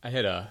I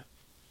had it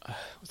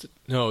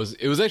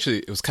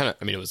was kind of,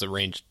 I mean, it was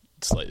arranged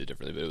slightly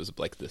differently, but it was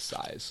like this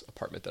size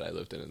apartment that I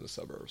lived in the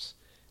suburbs.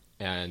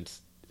 And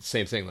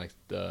same thing, like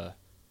the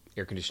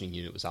air conditioning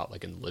unit was out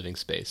like in the living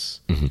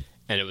space. Mm-hmm.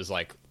 And it was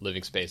like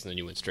living space, and then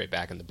you went straight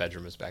back and the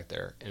bedroom was back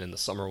there. And in the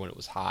summer when it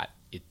was hot,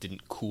 it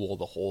didn't cool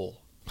the whole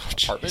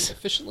apartment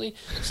efficiently.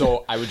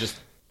 So I would just,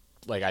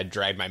 like, I'd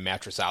drag my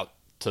mattress out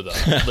to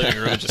the living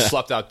room and just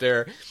slept out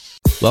there.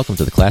 Welcome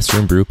to the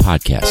Classroom Brew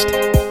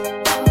Podcast.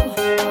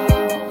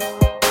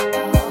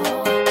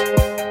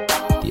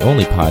 The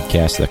only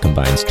podcast that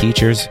combines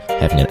teachers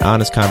having an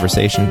honest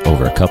conversation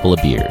over a couple of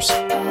beers.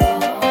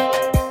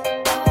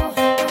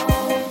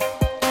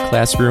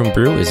 Classroom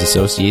Brew is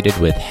associated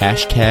with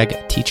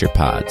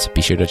 #TeacherPods.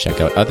 Be sure to check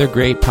out other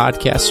great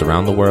podcasts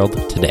around the world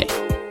today.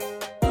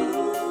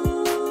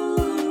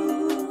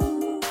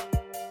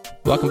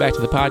 Welcome back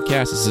to the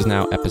podcast. This is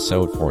now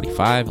episode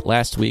 45.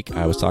 Last week,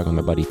 I was talking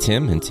with my buddy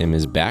Tim, and Tim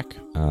is back.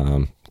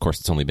 Of course,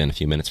 it's only been a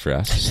few minutes for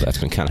us, so that's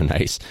been kind of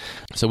nice.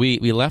 So we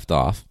left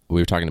off. We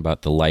were talking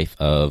about the life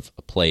of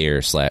a player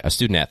 / a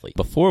student athlete.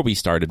 Before we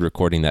started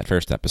recording that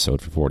first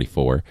episode for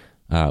 44,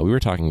 we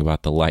were talking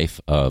about the life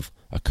of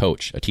a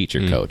coach, a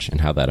teacher coach, and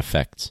how that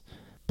affects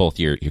both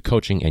your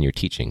coaching and your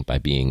teaching by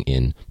being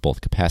in both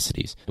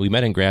capacities. We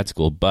met in grad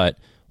school, but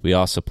we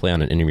also play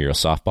on an intramural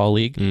softball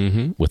league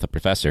with a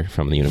professor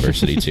from the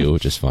university too,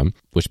 which is fun.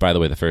 Which, by the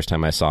way, the first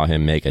time I saw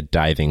him make a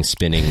diving,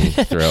 spinning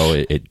throw,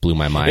 it blew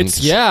my mind.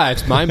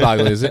 It's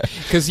mind-boggling, isn't it?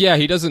 Because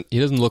he doesn't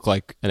look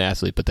like an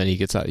athlete, but then he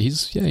gets out. He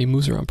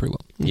moves around pretty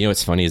well. You know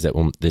what's funny is that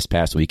this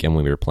past weekend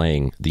when we were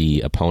playing, the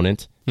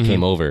opponent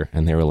came over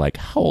and they were like,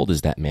 "How old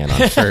is that man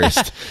on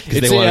first?"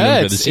 Because they wanted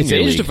him for the senior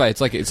league. It's age-defy.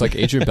 It's like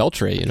Adrian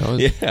Beltre, you know.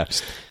 Yeah.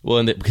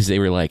 Well, because they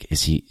were like,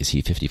 "Is he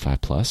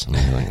 55 plus?" And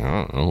they were like, "I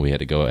don't know." We had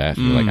to go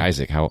after like,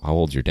 "Isaac, how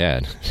old's your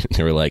dad?" And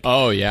they were like,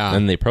 "Oh yeah."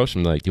 And they approached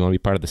him like, "Do you want to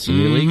be part of the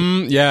senior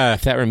league?" Yeah.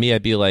 If that were me,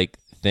 I'd be like,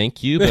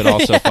 "Thank you, but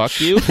also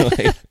fuck you."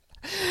 Like,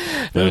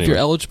 if you're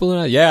eligible or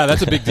not. Yeah,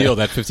 that's a big deal,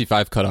 that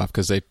 55 cutoff,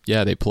 because they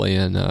play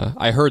in.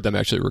 I heard them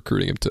actually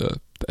recruiting him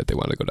they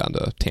want to go down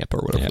to Tampa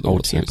or whatever.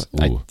 Tampa.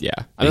 I don't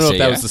know if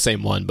that was the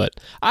same one, but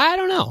I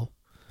don't know.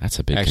 That's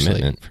a big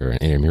commitment for an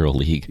intramural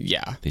league.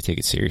 Yeah. They take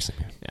it seriously,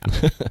 man.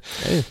 Yeah.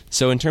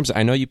 So in terms of,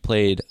 I know you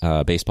played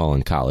baseball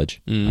in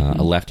college,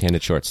 a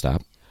left-handed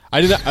shortstop.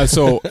 I did not.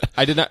 So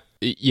I did not.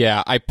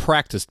 Yeah, I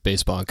practiced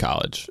baseball in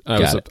college.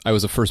 I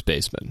was a first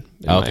baseman.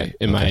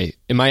 In my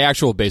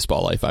actual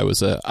baseball life, I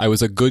was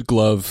a good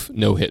glove,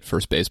 no hit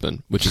first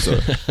baseman, which is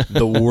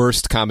the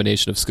worst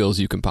combination of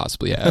skills you can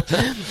possibly have.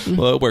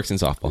 Well, it works in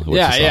softball.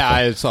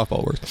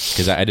 Softball works.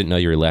 Because I didn't know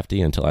you were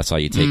lefty until I saw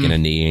you taking a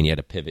knee and you had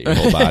to pivot your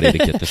whole body to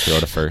get the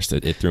throw to first.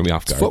 It threw me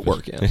off guard.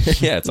 Footwork, yeah.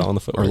 Yeah, it's all in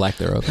the footwork. Or lack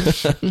thereof.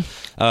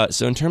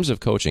 So in terms of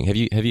coaching, have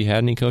you had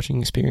any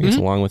coaching experience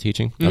along with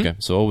teaching? Okay,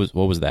 so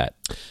what was that?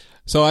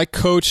 So I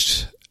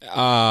coached,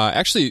 so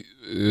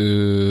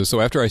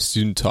after I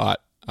student taught,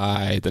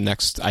 I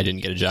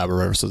didn't get a job or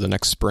whatever, so the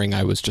next spring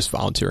I was just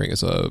volunteering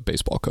as a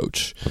baseball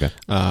coach. Okay.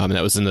 And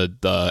that was in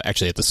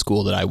actually at the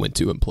school that I went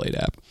to and played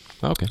at.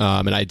 Okay.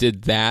 And I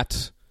did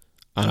that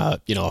on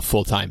a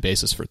full-time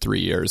basis for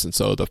 3 years. And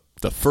so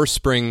the first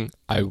spring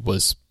I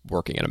was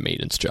working at a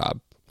maintenance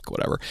job,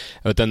 whatever.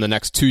 But then the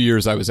next 2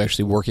 years I was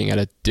actually working at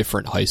a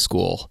different high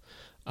school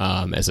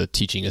as a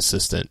teaching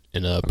assistant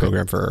in a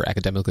program for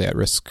academically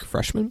at-risk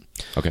freshmen.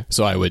 Okay.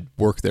 So I would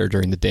work there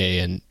during the day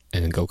and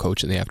then go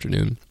coach in the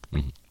afternoon.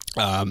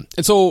 And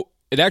so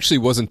it actually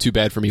wasn't too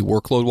bad for me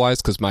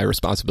workload-wise, because my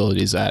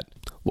responsibilities at,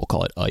 we'll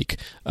call it Ike,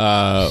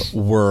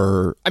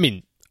 were, I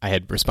mean, I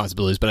had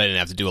responsibilities, but I didn't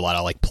have to do a lot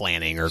of like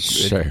planning or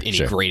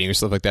any grading or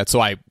stuff like that.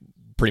 So I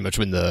pretty much,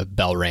 when the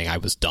bell rang, I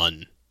was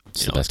done.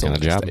 It's the best kind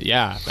of job.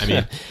 Yeah. I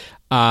mean,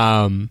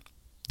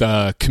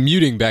 the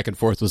commuting back and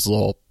forth was a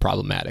little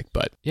problematic,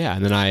 but yeah.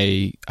 And then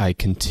I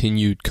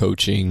continued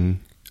coaching.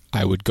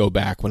 I would go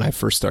back when I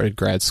first started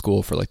grad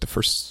school for like the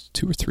first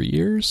 2 or 3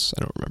 years.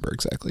 I don't remember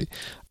exactly.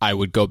 I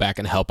would go back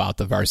and help out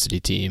the varsity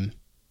team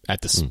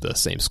at the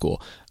same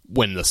school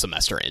when the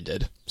semester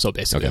ended. So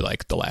basically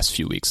like the last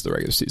few weeks of the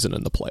regular season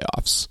and the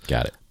playoffs.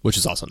 Got it. Which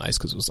is also nice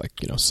because it was like,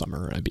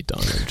 summer and I'd be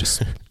done and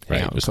just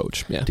hang out and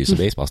coach. Yeah. Do some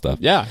baseball stuff.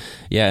 Yeah.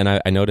 Yeah. And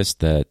I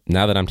noticed that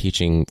now that I'm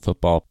teaching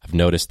football, I've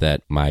noticed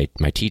that my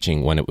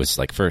teaching, when it was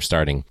like first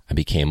starting, I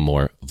became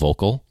more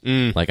vocal.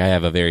 Like I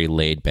have a very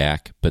laid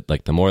back, but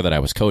like the more that I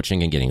was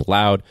coaching and getting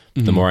loud,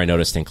 the more I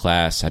noticed in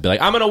class, I'd be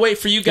like, "I'm going to wait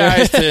for you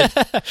guys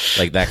to,"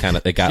 like that kind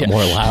of, it got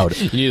more loud.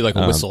 You need like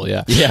a whistle.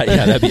 Yeah. Yeah.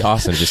 That'd be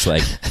awesome. Just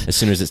like as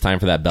soon as it's time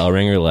for that bell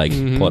ringer, like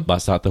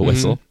bust out the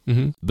whistle.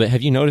 But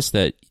have you noticed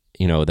that,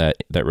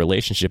 that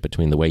relationship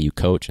between the way you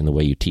coach and the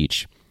way you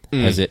teach,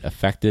 has it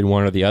affected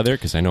one or the other?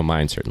 Because I know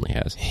mine certainly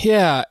has.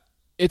 Yeah,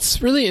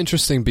 it's really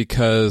interesting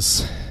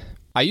because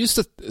I used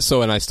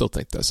to, and I still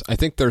think this, I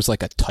think there's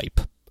like a type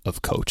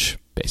of coach,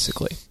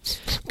 basically.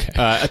 Okay.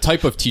 A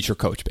type of teacher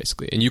coach,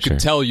 basically. And you can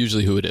tell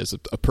usually who it is.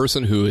 A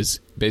person who is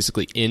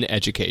basically in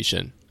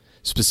education,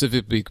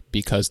 specifically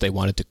because they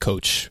wanted to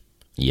coach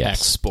X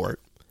sport.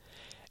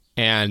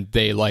 and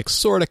they like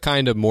sort of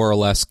kind of more or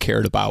less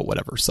cared about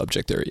whatever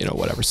subject they're,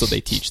 whatever. So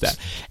they teach that.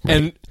 Right.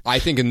 And I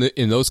think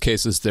in those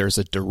cases, there's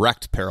a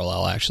direct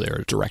parallel actually,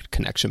 or a direct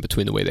connection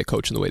between the way they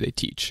coach and the way they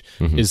teach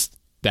is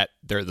that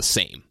they're the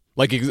same.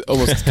 Like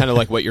almost kind of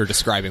like what you're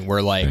describing,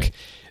 where like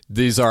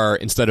these are,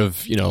 instead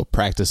of,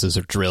 practices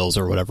or drills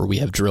or whatever, we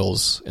have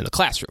drills in the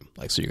classroom.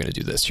 Like, so you're going to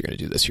do this, you're going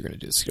to do this, you're going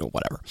to do this,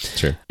 whatever.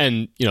 Sure.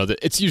 And,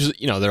 it's usually,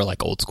 they're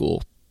like old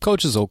school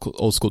coaches,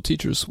 old school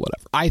teachers,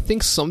 whatever. I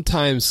think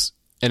sometimes,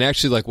 and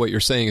actually like what you're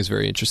saying is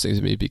very interesting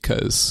to me,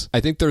 because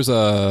I think there's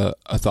a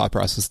thought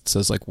process that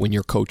says like when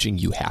you're coaching,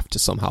 you have to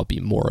somehow be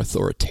more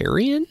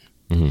authoritarian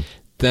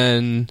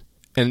than...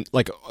 And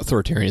like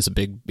authoritarian is a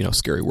big,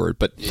 scary word,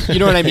 but you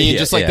know what I mean?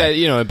 Just like that,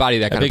 embody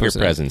that kind of person. A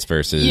bigger presence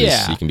versus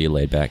you can be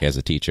laid back as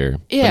a teacher.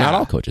 Yeah. But not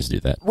all coaches do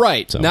that.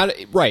 Right. So.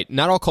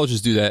 Not all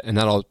coaches do that, and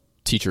not all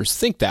teachers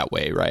think that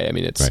way, right? I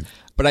mean, it's,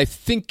 but I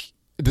think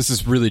this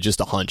is really just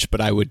a hunch,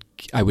 but I would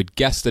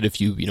guess that if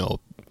you,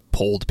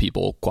 polled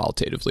people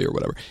qualitatively or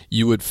whatever,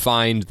 you would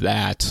find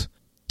that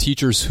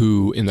teachers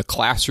who in the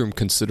classroom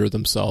consider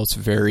themselves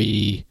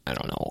very,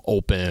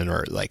 open,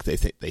 or like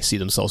they see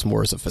themselves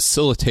more as a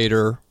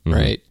facilitator,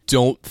 right?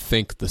 Don't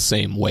think the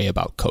same way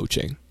about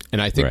coaching.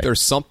 And I think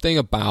there's something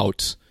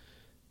about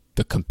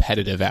the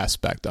competitive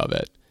aspect of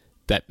it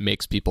that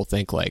makes people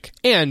think like,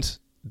 and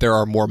there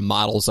are more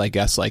models, I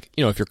guess, like,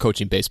 if you're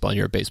coaching baseball and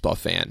you're a baseball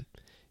fan,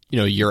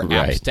 you're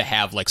apt to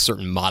have like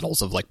certain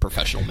models of like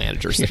professional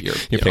managers that you're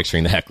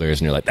picturing the hecklers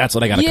and you're like, that's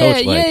what I got to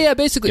coach. Like,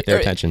 basically get their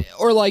attention.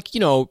 Or like,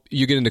 you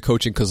get into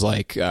coaching because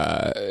like,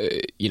 I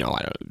don't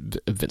know,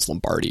 Vince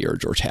Lombardi or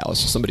George Halas,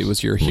 somebody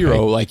was your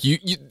hero. Like you,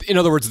 in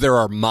other words, there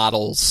are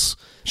models.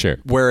 Sure.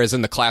 Whereas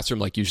in the classroom,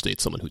 like usually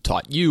it's someone who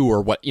taught you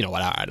or what,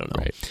 I don't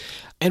know. Right.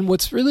 And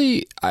what's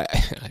really, I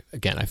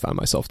found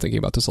myself thinking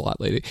about this a lot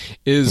lately,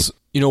 is,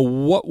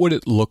 what would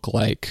it look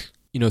like,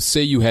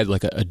 say you had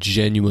like a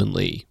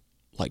genuinely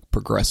like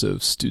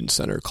progressive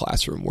student-centered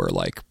classroom where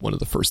like one of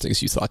the first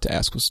things you thought to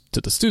ask was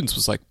to the students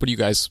was like, what do you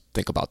guys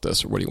think about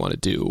this, or what do you want to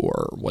do,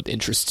 or what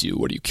interests you,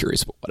 what are you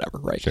curious about, whatever,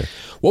 right? Sure.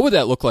 What would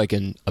that look like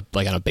on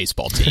a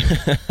baseball team,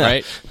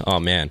 right? Oh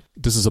man,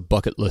 this is a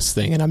bucket list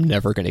thing and I'm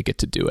never going to get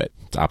to do it.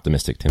 It's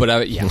optimistic, Tim. But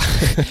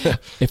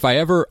if I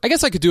ever, I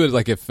guess I could do it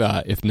like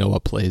if Noah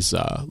plays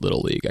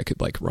Little League, I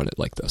could like run it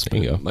like this.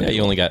 There you go.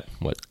 You only got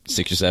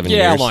 6 or 7 years?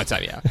 Yeah, a long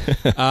time.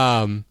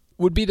 Yeah.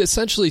 Would be to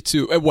essentially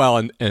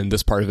and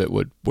this part of it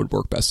would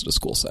work best in a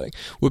school setting,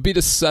 would be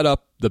to set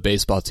up the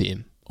baseball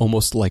team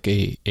almost like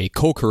a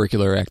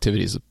co-curricular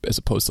activity as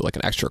opposed to like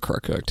an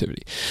extracurricular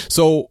activity.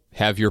 So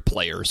have your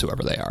players,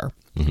 whoever they are,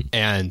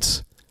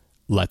 and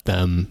let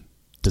them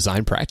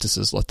design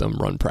practices, let them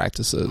run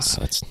practices,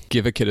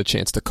 give a kid a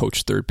chance to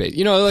coach third base,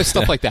 like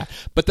stuff like that.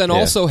 But then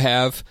also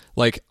have,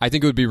 like, I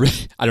think it would be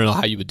really, I don't know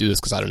how you would do this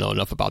because I don't know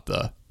enough about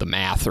the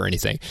math or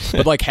anything,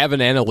 but like have an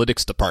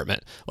analytics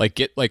department, like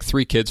get like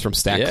 3 kids from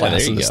stat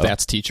class and the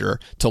stats teacher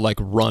to like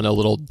run a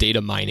little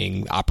data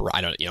mining I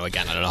don't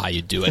know how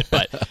you do it,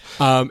 but,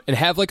 and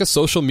have like a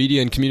social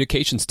media and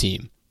communications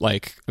team.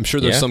 Like, I'm sure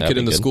there's some kid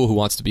in the school who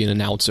wants to be an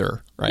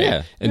announcer, right?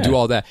 Yeah. And do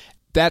all that.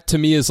 That to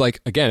me is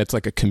like, again, it's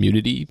like a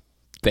community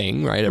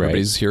thing, right?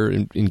 Everybody's here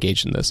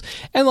engaged in this,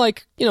 and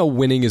like,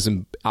 winning is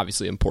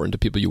obviously important to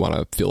people. You want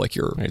to feel like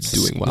you're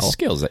doing well. The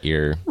skills that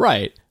you're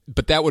right,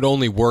 but that would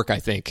only work, I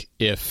think,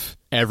 if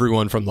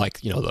everyone from like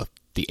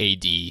the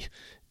AD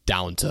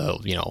down to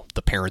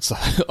the parents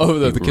of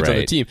the kids on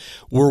the team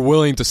were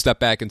willing to step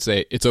back and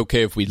say it's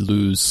okay if we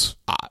lose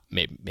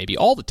maybe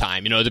all the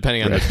time,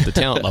 depending on the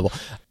talent level.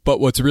 But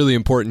what's really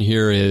important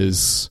here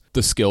is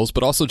the skills,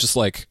 but also just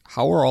like,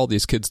 how are all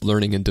these kids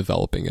learning and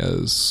developing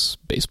as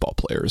baseball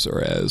players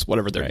or as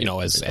whatever they're,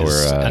 as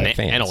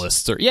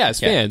analysts or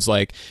fans.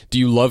 Like, do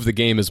you love the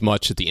game as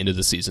much at the end of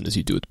the season as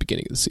you do at the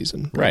beginning of the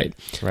season? Right.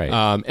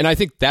 And I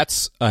think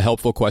that's a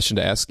helpful question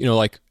to ask,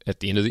 like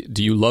at the end of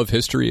do you love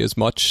history as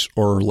much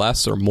or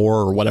less or more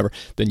or whatever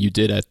than you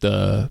did at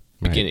the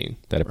beginning?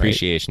 That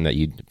appreciation that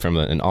you, from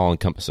an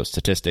all-encompass of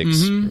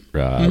statistics,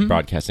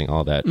 broadcasting,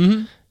 all that.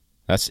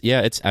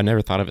 I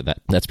never thought of it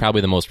that's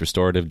probably the most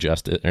restorative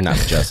justice, or not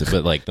justice,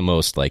 but like the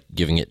most like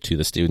giving it to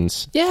the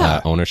students,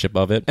 ownership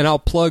of it. And I'll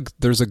plug,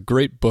 there's a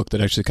great book that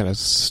actually kind of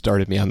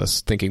started me on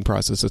this thinking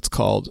process. It's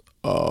called,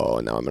 now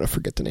I'm going to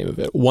forget the name of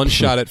it. One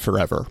Shot at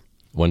Forever.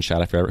 One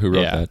Shot at Forever? Who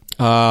wrote that?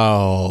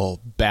 Oh,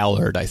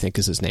 Ballard, I think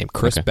is his name.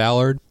 Chris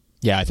Ballard.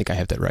 Yeah, I think I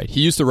have that right.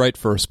 He used to write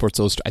for Sports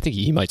Illustrated. I think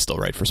he might still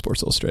write for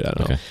Sports Illustrated. I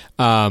don't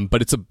know.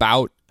 But it's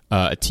about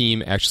a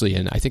team actually,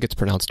 and I think it's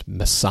pronounced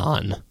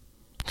Masan.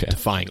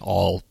 Defying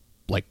all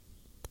like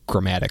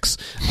grammatics.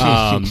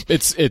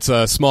 It's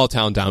a small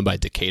town down by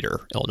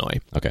Decatur, Illinois.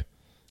 Okay.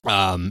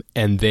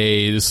 And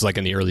this is like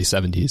in the early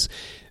 70s.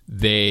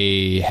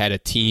 They had a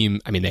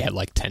team. I mean, they had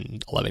like 10,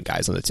 11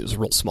 guys on the team. It was a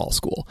real small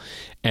school.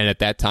 And at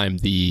that time,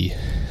 the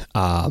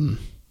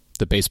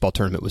baseball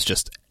tournament was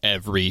just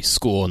every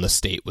school in the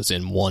state was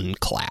in one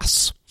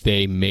class.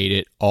 They made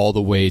it all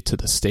the way to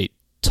the state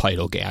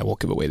title game. I won't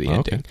give away the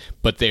ending,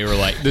 but they were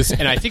like this,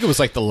 and I think it was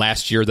like the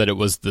last year that it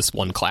was this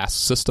one class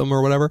system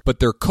or whatever. But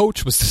their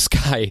coach was this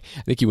guy.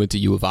 I think he went to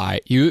U of I.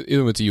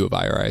 He went to U of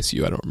I or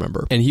ISU. I don't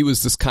remember. And he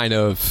was this kind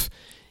of,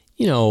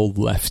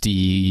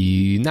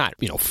 lefty, not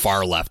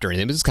far left or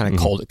anything, but this kind of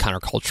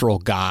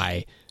countercultural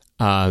guy.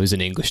 He was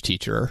an English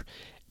teacher.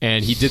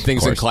 And he did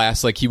things in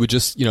class like he would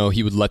just,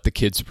 he would let the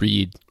kids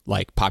read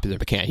like Popular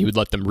Buchanan. He would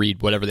let them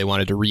read whatever they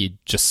wanted to read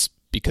just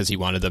because he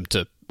wanted them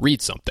to read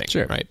something.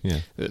 Sure. Right? Yeah.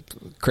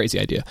 Crazy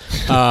idea.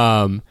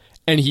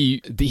 And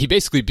he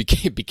basically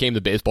became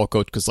the baseball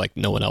coach because like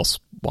no one else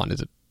wanted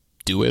to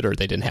do it, or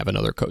they didn't have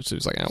another coach. So he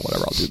was like,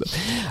 whatever, I'll do this.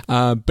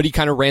 But he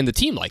kind of ran the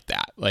team like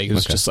that. Like it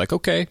was just like,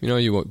 okay, what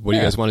do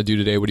you guys want to do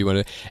today? What do you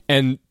want to?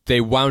 And they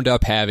wound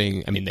up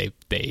having. I mean,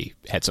 they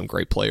had some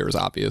great players,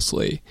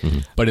 obviously. Mm-hmm.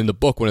 But in the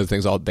book, one of the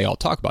things they all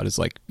talk about is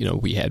like,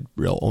 we had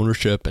real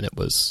ownership, and it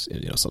was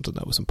something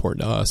that was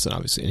important to us, and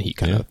obviously, and he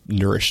kind of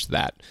nourished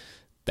that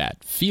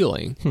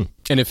feeling.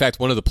 And in fact,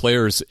 one of the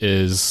players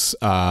is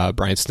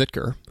Brian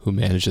Snitker, who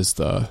manages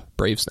the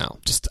Braves now.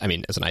 Just,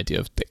 as an idea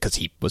of, because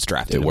he was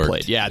drafted and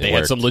played. Yeah, they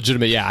had some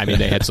legitimate,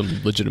 they had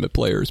some legitimate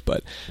players,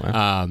 but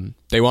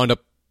they wound up,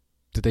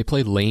 did they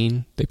play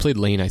Lane? They played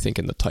Lane, I think,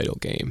 in the title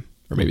game,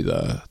 or maybe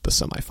the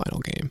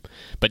semifinal game.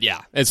 But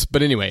yeah,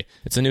 but anyway.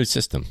 It's a new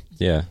system.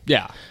 Yeah.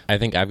 Yeah. I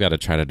think I've got to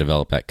try to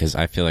develop that because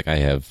I feel like I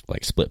have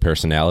like split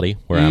personality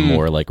where I'm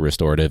more like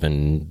restorative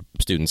and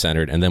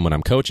student-centered. And then when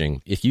I'm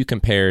coaching, if you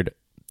compared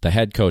the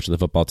head coach of the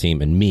football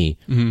team and me,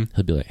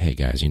 he'll be like, hey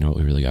guys, we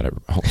really got to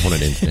hone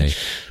it in today.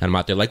 And I'm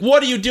out there like,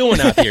 what are you doing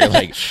out here?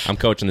 Like, I'm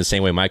coaching the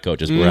same way my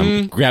coach is, where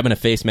I'm grabbing a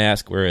face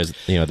mask, whereas,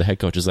 the head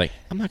coach is like,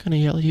 I'm not going to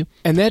yell at you.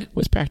 And that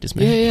was practice,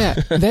 man.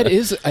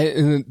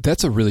 Yeah.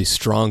 That's a really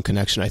strong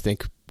connection, I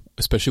think,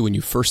 especially when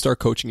you first start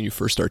coaching and you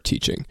first start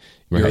teaching.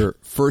 Right. Your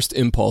first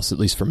impulse, at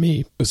least for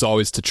me, is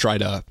always to try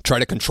to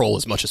control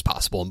as much as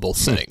possible in both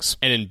settings.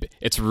 And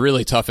it's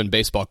really tough in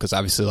baseball because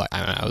obviously, like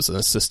I was an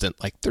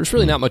assistant. Like, there's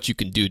really not much you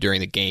can do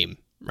during the game,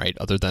 right?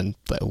 Other than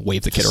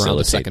wave the kid around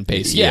the second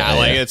base.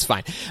 Yeah, it's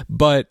fine.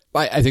 But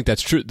I think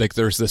that's true. Like,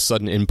 there's this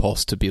sudden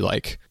impulse to be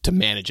like, to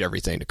manage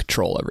everything, to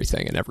control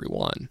everything and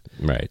everyone.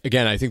 Right.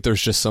 Again, I think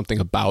there's just something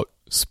about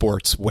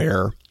sports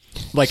where,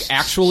 like,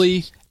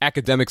 actually,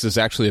 academics is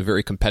actually a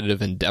very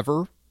competitive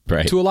endeavor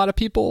to a lot of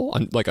people,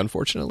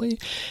 unfortunately.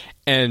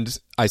 And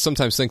I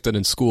sometimes think that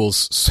in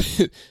schools,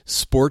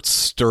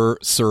 sports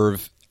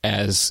serve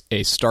as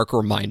a stark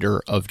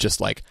reminder of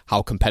just like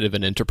how competitive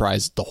an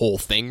enterprise the whole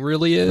thing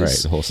really is.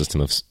 Right, the whole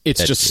system of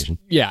education.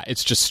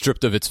 It's just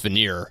stripped of its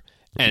veneer.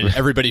 And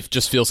everybody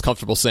just feels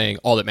comfortable saying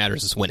all that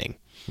matters is winning.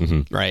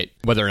 Mm-hmm. Right?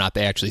 Whether or not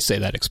they actually say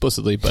that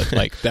explicitly, but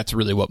like that's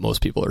really what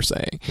most people are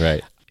saying.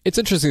 Right. It's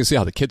interesting to see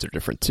how the kids are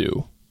different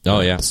too. Oh,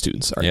 yeah. The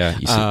students are. Yeah.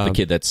 You see the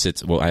kid that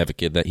sits, I have a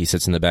kid that he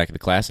sits in the back of the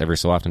class. Every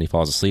so often he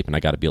falls asleep and I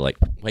got to be like,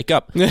 wake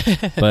up.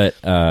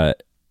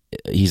 But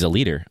he's a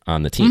leader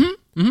on the team.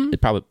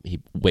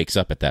 He wakes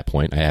up at that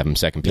point. I have him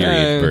second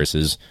period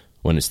versus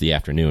when it's the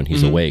afternoon.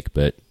 He's awake,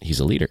 but he's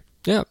a leader.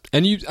 Yeah.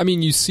 And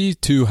you see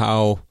too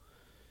how,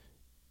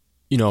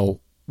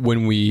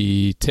 when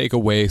we take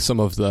away some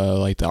of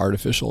the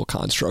artificial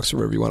constructs or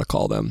whatever you want to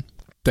call them,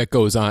 that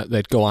go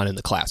on in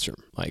the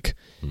classroom, like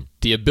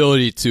the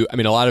ability to, a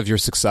lot of your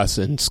success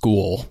in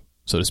school,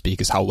 so to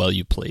speak, is how well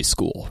you play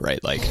school,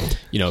 right? Like,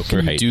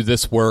 can you do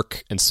this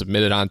work and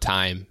submit it on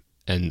time,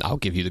 and I'll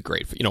give you the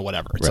grade for,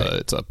 whatever.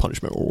 It's a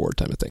punishment reward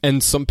type of thing.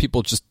 And some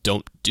people just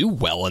don't do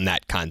well in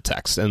that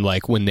context. And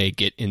like when they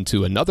get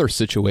into another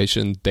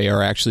situation, they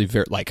are actually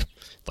very like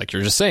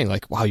you're just saying,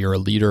 like, wow, you're a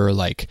leader,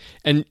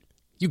 and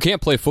you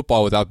can't play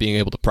football without being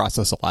able to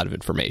process a lot of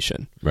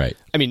information. Right.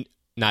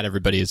 Not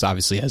everybody is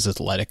obviously as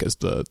athletic as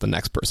the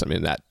next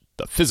person. That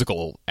the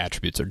physical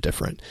attributes are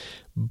different,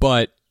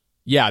 but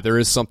yeah, there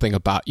is something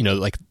about,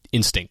 like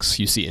instincts.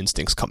 You see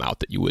instincts come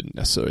out that you wouldn't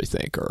necessarily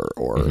think,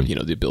 or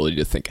the ability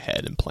to think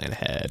ahead and plan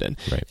ahead, and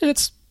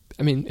it's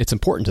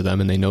important to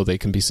them, and they know they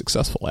can be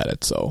successful at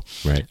it. So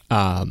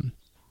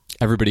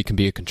everybody can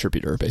be a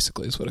contributor,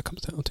 basically, is what it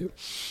comes down to.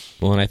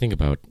 Well, and I think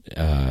about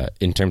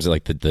in terms of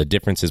like the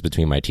differences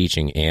between my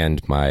teaching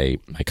and my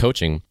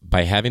coaching,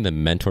 by having the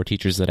mentor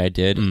teachers that I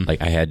did,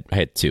 like I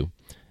had two.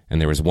 And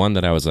there was one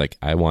that I was like,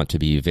 I want to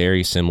be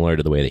very similar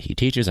to the way that he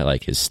teaches. I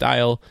like his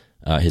style,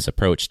 his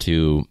approach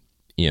to,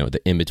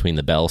 the in between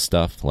the bell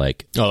stuff,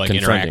 like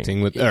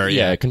interacting with,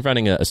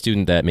 confronting a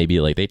student that maybe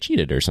like they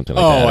cheated or something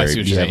like that. I see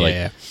what you're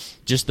saying.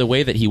 Just the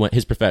way that he went,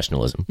 his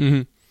professionalism.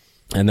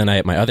 Mm-hmm. And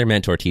then my other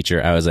mentor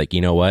teacher, I was like,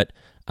 you know what?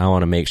 I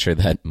want to make sure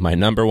that my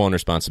number one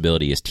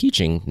responsibility is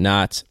teaching,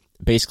 not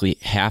basically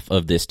half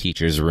of this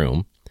teacher's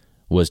room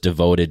was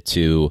devoted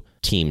to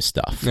team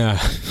stuff.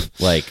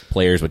 Like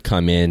players would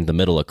come in the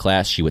middle of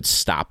class, she would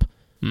stop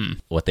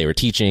what they were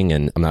teaching,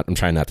 and I'm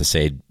trying not to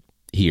say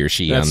he or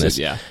she on this,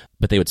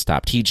 but they would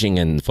stop teaching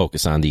and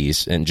focus on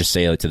these and just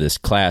say to this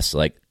class,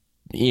 like,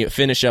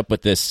 finish up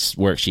with this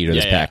worksheet or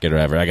this packet or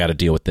whatever. I got to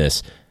deal with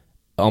this.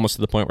 Almost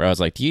to the point where I was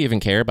like, do you even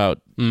care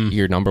about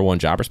your number one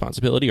job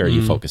responsibility, or are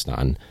you focused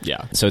on?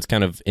 Yeah. So it's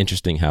kind of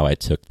interesting how I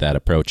took that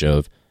approach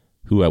of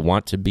who I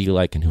want to be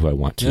like and who I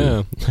want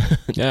to.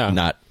 Yeah.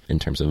 Not in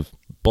terms of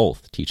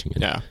both teaching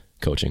and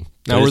coaching.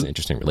 That is an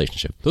interesting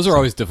relationship. Those are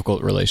always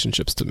difficult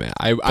relationships to man.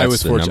 I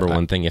was the fortunate. number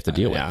one thing you have to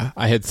deal with. Yeah,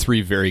 I had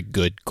 3 very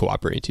good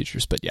cooperating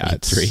teachers, but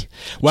it's 3.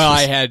 Well,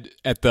 I had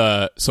I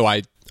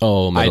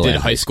did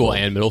high school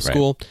and middle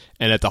school,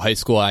 and at the high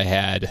school I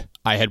had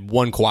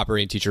one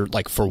cooperating teacher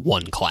like for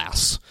one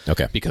class.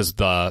 Okay. Because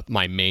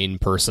my main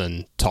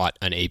person taught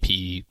an AP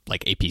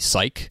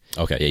Psych.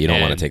 Okay, yeah, you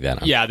don't want to take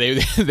that on. Yeah,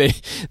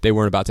 they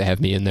weren't about to have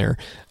me in there.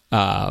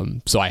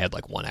 So I had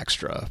like one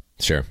extra.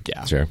 Sure.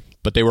 Yeah. Sure.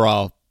 But they were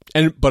all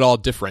all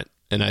different.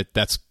 And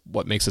that's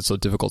what makes it so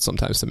difficult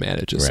sometimes to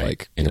manage is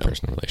like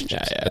interpersonal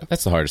relationships. Yeah.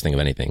 That's the hardest thing of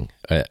anything.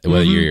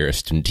 Whether you're a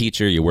student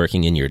teacher, you're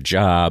working in your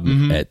job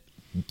at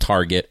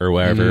Target or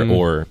wherever,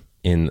 or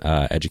in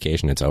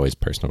education, it's always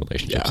personal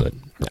relationships that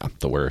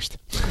the worst.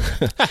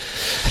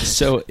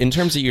 So in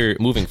terms of your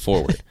moving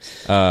forward,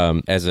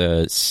 as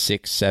a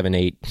 6, 7,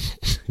 8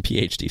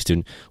 PhD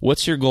student,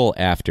 what's your goal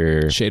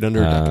after? Shade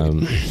under a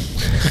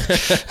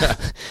decade.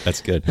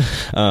 That's good.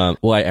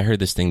 Well, I heard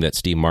this thing that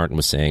Steve Martin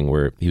was saying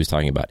where he was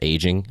talking about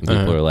aging, and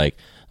people are like,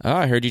 "Oh,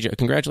 I heard you.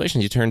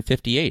 Congratulations, you turned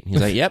 58." And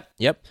he's like,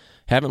 "Yep.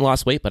 Haven't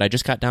lost weight, but I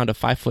just got down to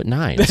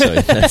 5'9". So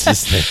that's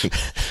his thing.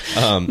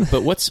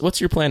 But what's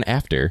your plan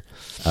after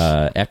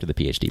the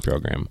PhD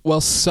program?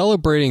 Well,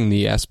 celebrating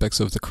the aspects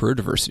of the career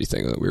diversity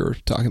thing that we were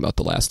talking about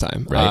the last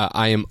time, right.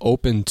 I am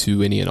open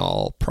to any and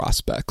all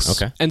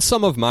prospects. Okay. And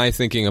some of my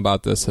thinking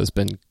about this has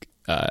been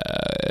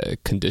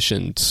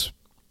conditioned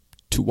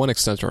to one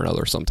extent or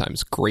another,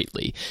 sometimes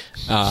greatly,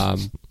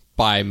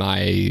 by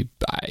my,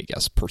 I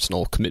guess,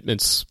 personal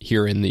commitments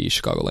here in the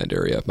Chicagoland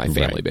area, my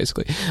family,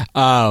 basically.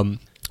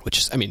 Which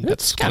is, I mean,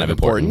 that's kind of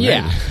important. Right?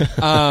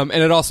 Yeah. And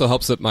it also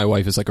helps that my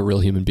wife is like a real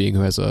human being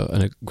who has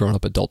a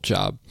grown-up adult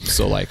job.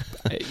 So like,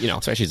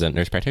 So she's a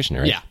nurse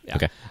practitioner, right? Yeah.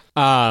 Okay.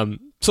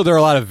 So there are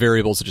a lot of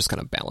variables that just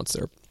kind of balance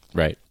there.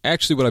 Right.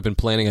 Actually, what I've been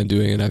planning on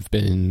doing, and I've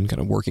been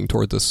kind of working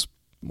toward this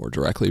more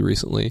directly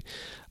recently,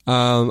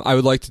 I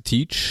would like to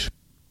teach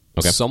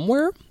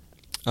somewhere.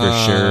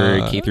 For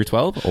sure, K through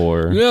 12,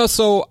 or? Yeah,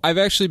 so I've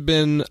actually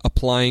been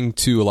applying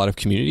to a lot of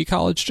community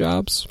college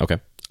jobs. Okay.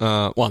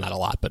 Well, not a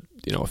lot, but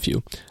a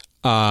few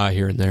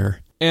here and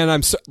there. And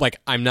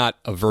I'm not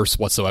averse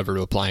whatsoever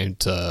to applying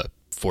to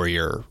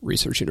 4-year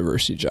research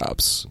university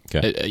jobs.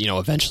 Okay.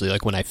 Eventually,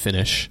 like when I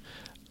finish,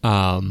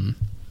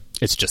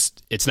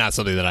 it's not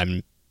something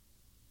that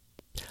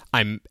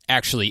I'm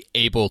actually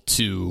able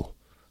to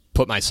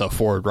put myself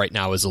forward right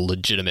now as a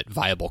legitimate,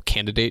 viable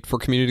candidate for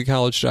community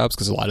college jobs,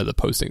 because a lot of the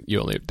posting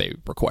they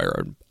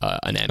require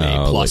an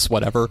MA plus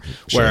whatever,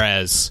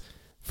 whereas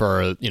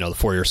for the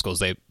 4-year schools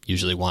they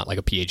usually want like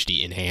a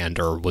PhD in hand,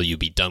 or will you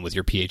be done with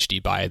your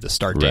PhD by the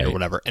start date or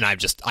whatever. And I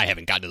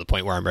haven't gotten to the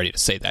point where I'm ready to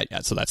say that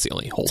yet, so that's the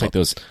only hold.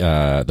 It's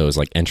like those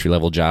like entry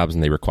level jobs,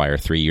 and they require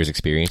 3 years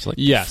experience. Like,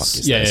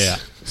 yes, yeah.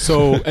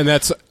 So, and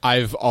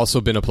I've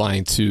also been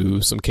applying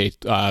to some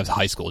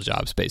high school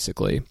jobs,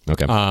 basically.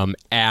 Okay.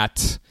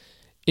 At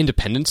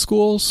independent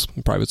schools,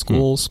 private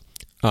schools,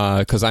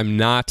 because I'm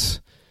not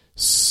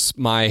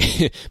my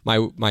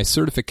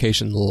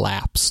certification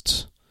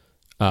lapsed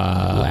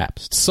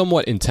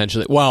somewhat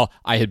intentionally. Well,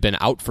 I had been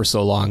out for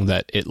so long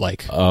that it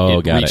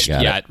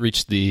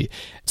reached the.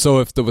 So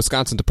if the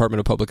Wisconsin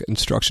Department of Public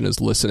Instruction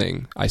is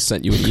listening, I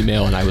sent you an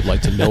email and I would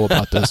like to know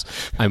about this.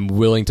 I'm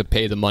willing to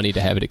pay the money to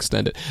have it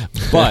extended.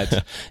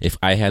 But if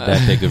I had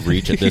that big of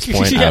reach at this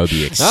point, I would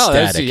be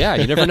ecstatic.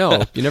 You never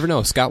know. You never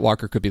know. Scott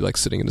Walker could be like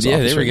sitting in his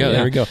office.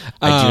 There we go.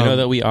 I do know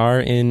that we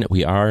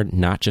are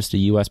not just a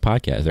U.S.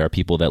 podcast. There are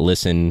people that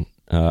listen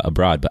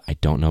abroad, but I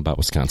don't know about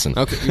Wisconsin.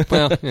 Okay,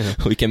 well,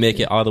 we can make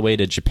it all the way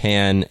to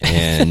Japan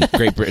and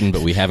Great Britain,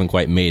 but we haven't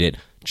quite made it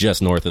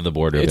just north of the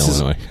border of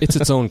Illinois. It's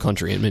its own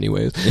country in many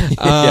ways.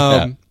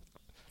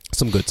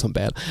 Some good, some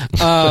bad.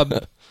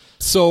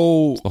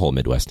 So it's the whole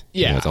Midwest.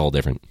 It's all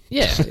different.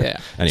 Yeah.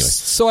 Anyway,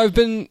 so I've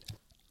been,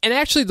 and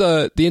actually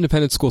the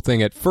independent school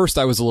thing. At first,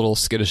 I was a little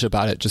skittish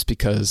about it, just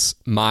because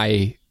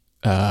my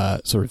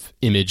sort of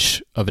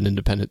image of an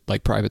independent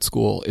like private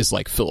school is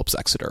like Phillips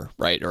Exeter,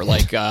 right? Or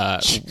like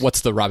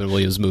what's the Robin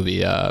Williams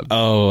movie? Dead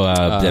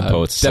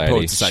Poets Society. Dead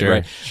Poets Society,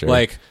 right? Sure.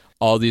 Like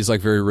all these like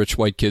very rich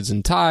white kids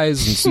in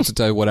ties and suits and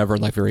ties, whatever,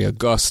 and like very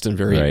august and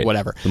very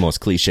whatever. The most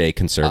cliche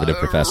conservative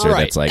professor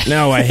that's like,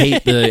 no, I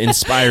hate the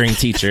inspiring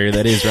teacher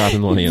that is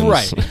Robin Williams.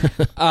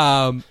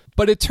 Right.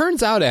 But it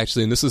turns out,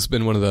 actually, and this has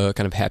been one of the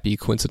kind of happy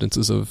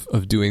coincidences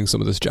of doing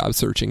some of this job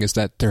searching, is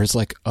that there's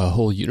like a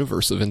whole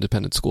universe of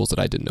independent schools that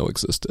I didn't know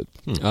existed.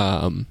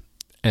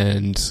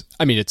 And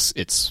I mean,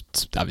 it's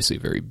obviously a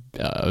very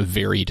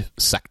varied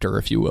sector,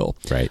 if you will.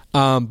 Right.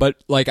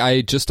 But like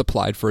I just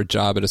applied for a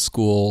job at a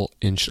school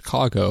in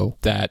Chicago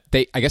that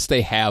I guess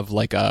they have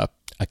like a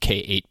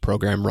K-8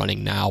 program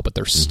running now, but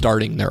they're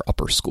starting their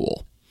upper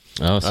school.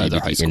 Oh, so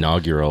their high school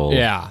inaugural.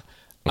 Yeah.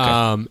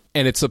 Okay.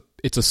 And it's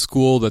a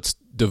school that's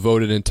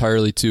devoted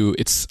entirely to,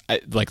 it's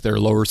like their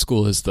lower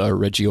school is the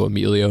Reggio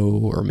Emilio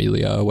or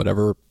Emilia,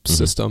 whatever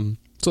system.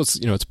 So it's,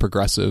 it's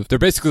progressive. They're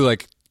basically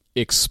like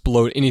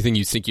explode anything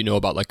you think you know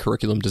about like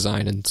curriculum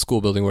design and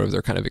school building, whatever,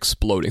 they're kind of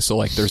exploding. So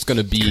like there's going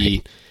to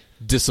be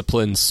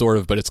disciplines sort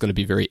of, but it's going to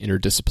be very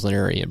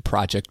interdisciplinary and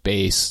project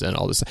based and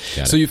all this.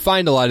 So you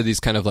find a lot of these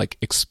kind of like,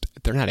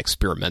 they're not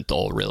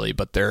experimental really,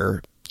 but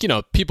they're,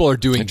 people are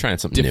doing trying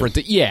something different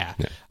things. Yeah.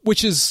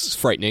 Which is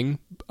frightening,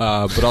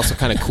 but also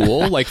kind of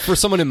cool. Like for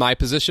someone in my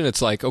position,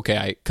 it's like, okay,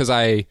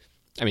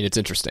 I mean, it's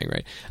interesting,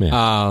 right?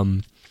 Yeah.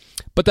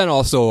 But then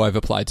also I've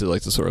applied to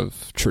like the sort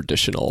of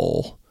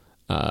traditional,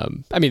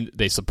 I mean,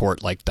 they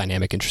support like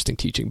dynamic, interesting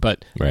teaching,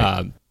 but,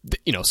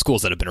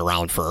 schools that have been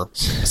around for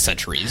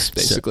centuries,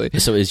 basically.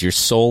 So is your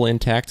soul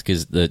intact?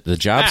 Because the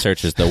job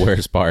search is the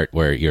worst part,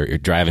 where you're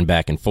driving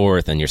back and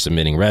forth and you're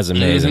submitting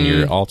resumes and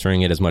you're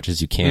altering it as much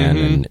as you can.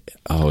 And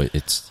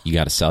you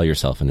got to sell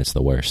yourself, and it's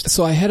the worst.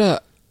 So I had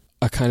a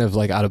kind of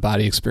like out of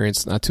body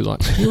experience not too long.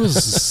 I think it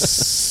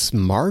was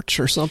March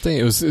or something.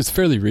 It was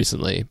fairly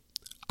recently.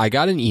 I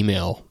got an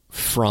email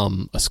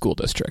from a school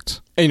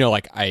district. And,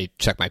 like I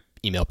check my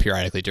email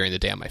periodically during the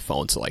day on my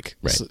phone. So like,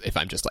 so if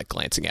I'm just like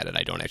glancing at it,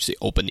 I don't actually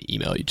open the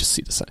email. You just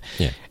see the sign.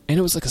 Yeah. And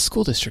it was like a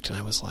school district. And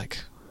I was like,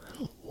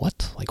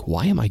 what? Like,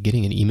 why am I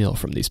getting an email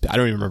from these people? I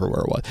don't even remember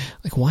where it was.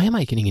 Like, why am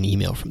I getting an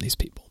email from these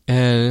people?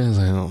 And I was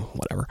like, oh,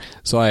 whatever.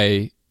 So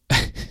I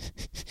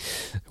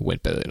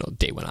went,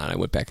 day went on. I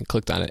went back and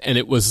clicked on it. And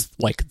it was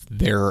like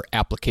their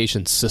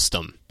application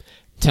system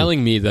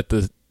telling me that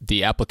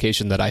the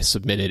application that I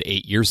submitted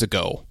 8 years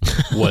ago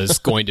was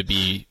going to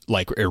be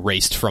like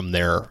erased from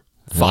their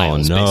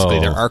files, basically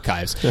their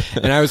archives.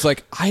 And I was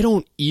like, I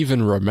don't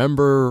even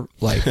remember,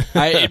 like,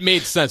 it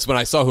made sense when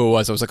I saw who it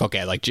was. I was like,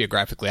 okay, like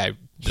geographically, I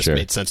just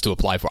made sense to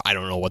apply for. I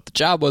don't know what the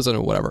job was or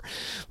whatever.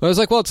 But I was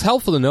like, well, it's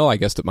helpful to know, I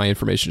guess, that my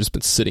information has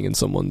been sitting in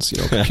someone's,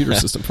 computer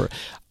system for,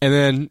 and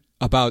then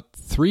about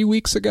 3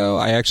 weeks ago,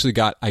 I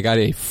got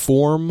a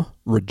form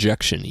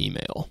rejection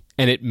email,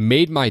 and it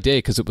made my day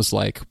because it was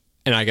like,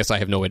 and I guess I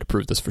have no way to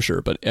prove this for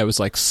sure, but it was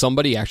like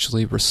somebody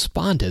actually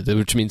responded,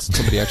 which means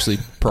somebody actually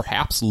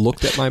perhaps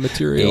looked at my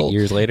material 8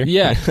 years later.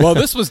 Yeah. Well,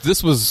 this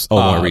was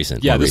more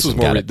recent. Yeah, this was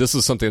more. This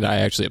is something that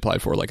I actually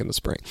applied for like in the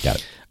spring. Got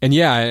it. And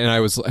and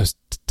I was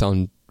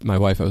telling my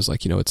wife, I was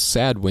like, it's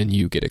sad when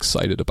you get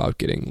excited about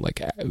getting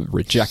like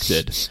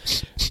rejected,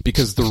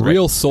 because the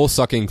real soul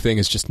sucking thing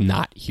is just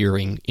not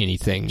hearing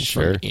anything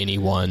from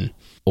anyone.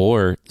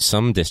 Or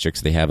some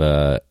districts, they have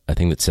a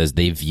thing that says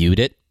they viewed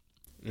it,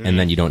 and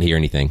then you don't hear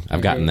anything.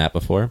 I've gotten that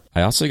before.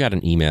 I also got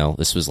an email.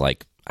 This was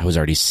like, I was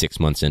already 6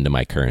 months into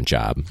my current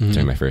job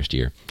during my first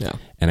year. Yeah.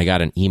 And I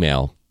got an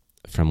email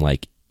from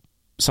like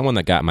someone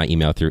that got my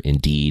email through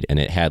Indeed, and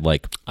it had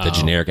like the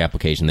generic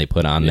application they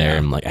put on there.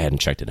 And like, I hadn't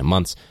checked it in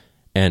months.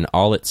 And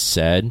all it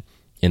said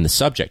in the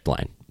subject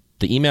line,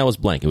 the email was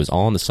blank. It was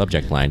all in the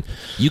subject line.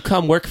 You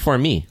come work for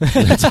me.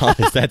 That's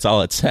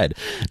all it said.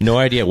 No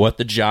idea what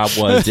the job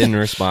was. Didn't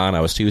respond.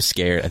 I was too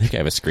scared. I think I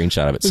have a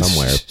screenshot of it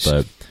somewhere,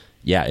 but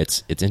yeah,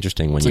 it's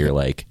interesting when you're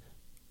like,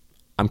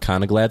 I'm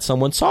kind of glad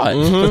someone saw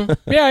it.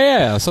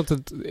 Yeah.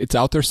 Something, it's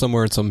out there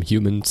somewhere in some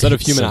human set of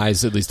human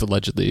eyes, at least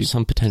allegedly.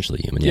 Some potentially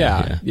human.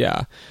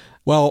 Yeah.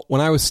 Well, when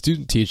I was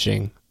student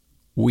teaching,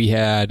 we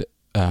had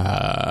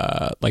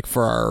like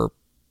for our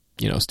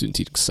student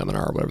teaching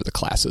seminar or whatever the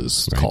class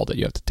is called that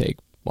you have to take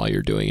while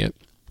you're doing it.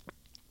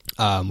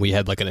 We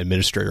had like an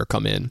administrator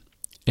come in,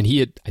 and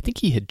I think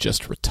he had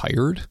just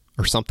retired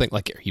or something,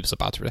 like he was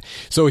about to retire.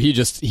 So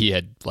he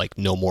had like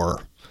no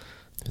more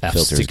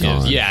filters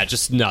gone. Yeah,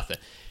 just nothing.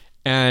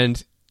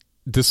 And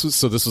this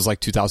was like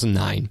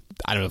 2009.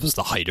 I don't know if it was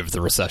the height of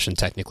the recession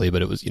technically,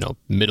 but it was,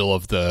 middle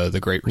of the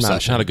Great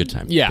Recession. Not a good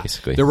time. Yeah.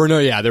 Basically. There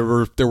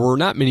were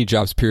not many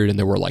jobs, period, and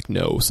there were like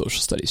no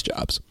social studies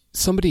jobs.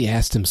 Somebody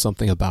asked him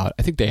something about,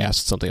 I think they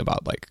asked something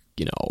about like,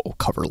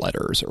 cover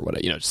letters or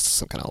whatever, just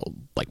some kind of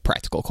like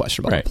practical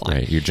question about applying.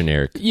 Right. Your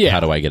generic, how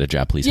do I get a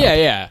job, please help.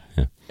 Yeah.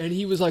 And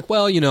he was like,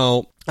 well,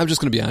 I'm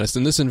just going to be honest.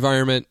 In this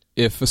environment,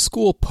 if a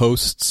school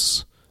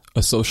posts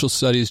a social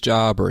studies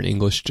job or an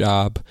English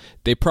job,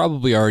 they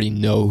probably already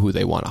know who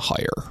they want to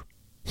hire.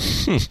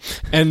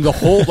 And the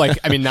whole, like,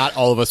 I mean, not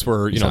all of us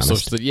were, social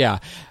studies. Yeah.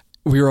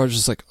 We were all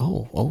just like,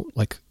 oh,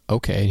 like,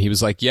 okay. And he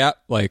was like, yeah,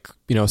 like,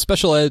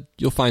 special ed,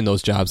 you'll find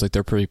those jobs. Like,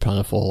 they're pretty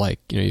plentiful. Like,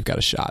 you've got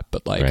a shot.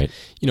 But like,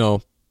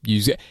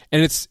 use it.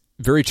 And it's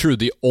very true.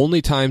 The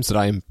only times that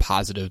I am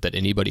positive that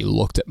anybody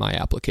looked at my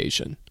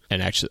application,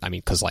 and actually, I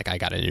mean, because like I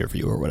got an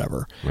interview or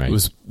whatever, it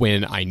was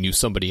when I knew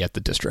somebody at the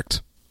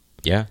district.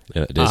 Yeah,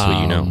 it is who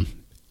you know.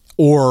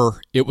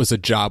 Or it was a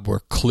job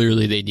where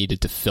clearly they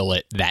needed to fill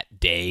it that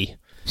day.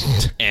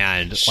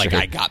 And like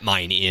I got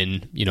mine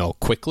in,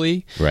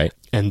 quickly. Right.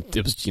 And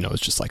it was, it was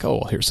just like, oh,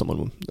 well, here's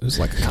someone who's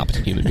like a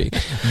competent human being.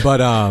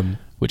 But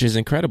which is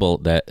incredible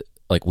that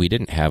like we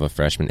didn't have a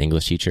freshman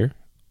English teacher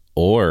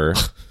or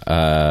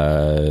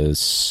a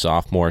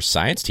sophomore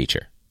science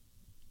teacher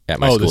at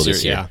my school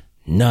this year. Yeah.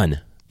 None.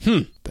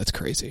 That's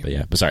crazy. But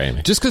yeah, but sorry,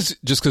 anyway. Just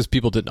because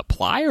people didn't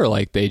apply, or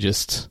like they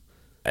just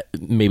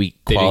maybe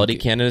quality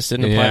candidates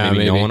didn't apply. Yeah,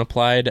 maybe no one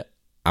applied.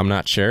 I'm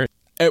not sure.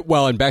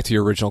 Well, and back to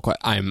your original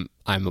question,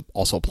 I'm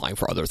also applying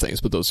for other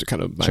things, but those are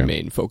kind of my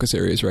main focus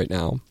areas right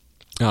now.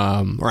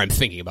 or I'm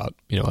thinking about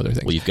other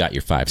things. Well, you've got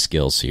your 5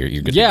 skills, so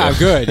you're good. Yeah, to I'm go.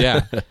 good.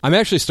 Yeah, I'm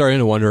actually starting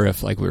to wonder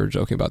if, like we were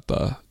joking about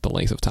the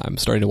length of time. I'm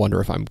starting to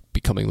wonder if I'm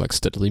becoming like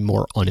steadily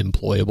more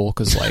unemployable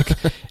because like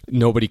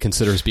nobody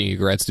considers being a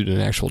grad student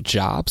an actual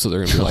job, so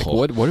they're gonna be like,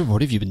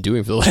 what have you been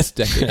doing for the last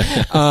decade?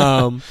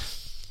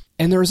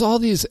 And there's all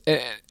these.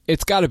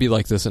 It's got to be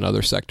like this in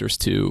other sectors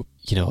too.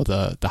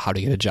 The how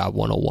to get a job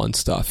 101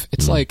 stuff.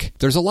 It's like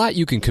there's a lot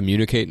you can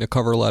communicate in a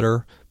cover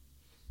letter,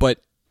 but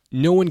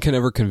no one can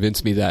ever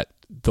convince me that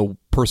the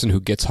person who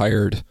gets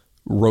hired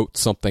wrote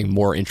something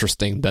more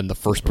interesting than the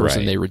first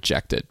person they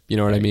rejected. You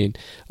know what I mean?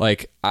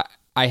 Like,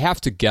 I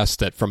have to guess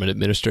that from an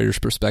administrator's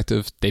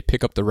perspective, they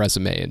pick up the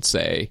resume and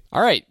say,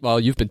 all right, well,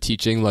 you've been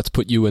teaching. Let's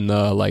put you in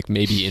the, like,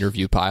 maybe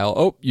interview pile.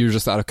 Oh, you're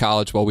just out of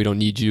college. Well, we don't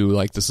need you.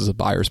 Like, this is a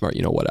buyer's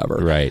market, whatever.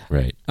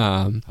 Right.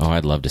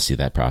 I'd love to see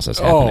that process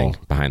happening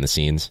behind the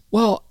scenes.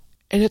 Well,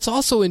 and it's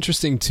also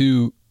interesting,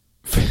 too.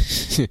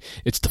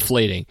 It's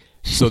deflating.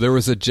 So there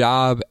was a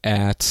job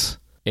at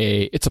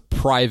it's a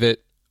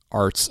private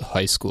arts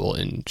high school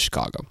in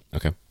Chicago.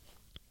 Okay.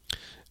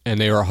 And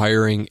they are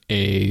hiring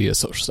a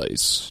social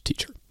studies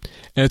teacher.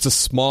 And it's a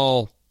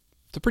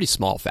pretty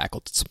small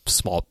faculty. It's a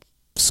small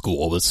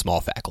school with small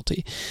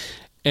faculty.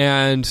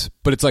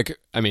 But it's like,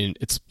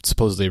 it's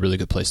supposedly a really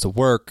good place to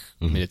work.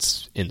 Mm-hmm.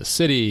 It's in the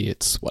city.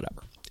 It's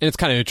whatever. And it's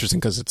kind of interesting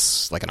because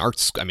it's like an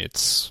arts.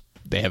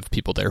 They have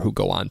people there who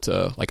go on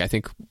to, like, I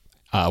think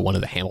one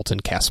of the Hamilton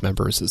cast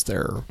members is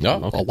their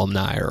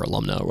alumni or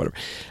alumna or whatever.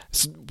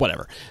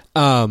 Whatever.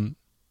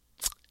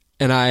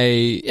 And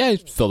I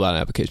filled out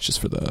an application just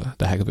for the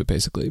heck of it,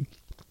 basically.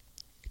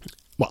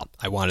 Well,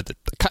 I wanted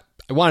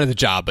the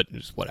job, but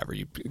whatever.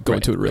 You go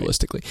into it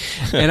realistically.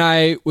 And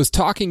I was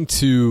talking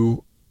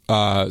to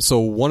so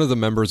one of the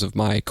members of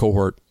my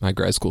cohort, my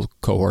grad school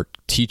cohort,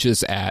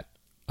 teaches at.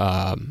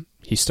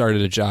 He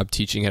started a job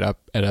teaching at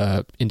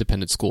a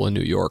independent school in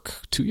New York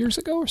 2 years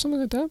ago or something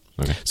like that.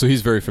 Okay. So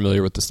he's very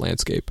familiar with this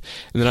landscape.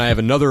 And then I have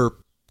another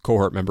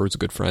cohort member who's a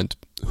good friend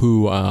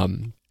who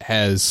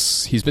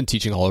he's been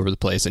teaching all over the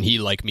place, and he,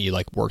 like me,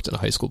 worked in a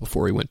high school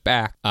before he went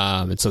back.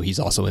 And so he's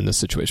also in this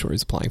situation where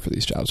he's applying for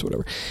these jobs or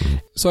whatever. Mm-hmm.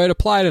 So I had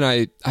applied, and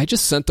I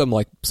just sent them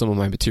like some of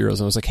my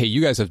materials, and I was like, hey,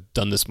 you guys have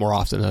done this more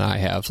often than I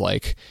have.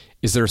 Like,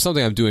 is there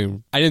something I'm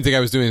doing? I didn't think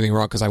I was doing anything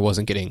wrong because I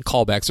wasn't getting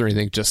callbacks or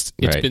anything. Just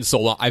it's been so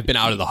long. I've been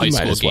out of the high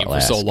school game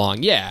for so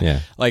long.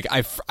 Yeah. Like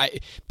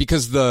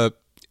because the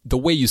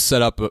way you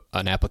set up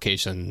an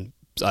application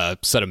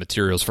set of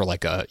materials for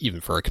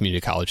even for a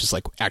community college is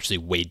like actually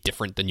way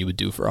different than you would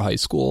do for a high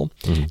school.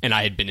 Mm-hmm. And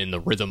I had been in the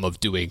rhythm of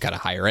doing kind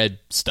of higher ed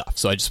stuff,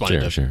 so I just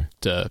wanted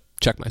to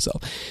check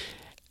myself.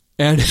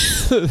 And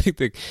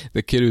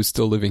the kid who's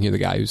still living here, the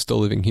guy who's still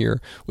living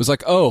here, was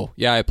like, oh,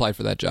 yeah, I applied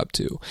for that job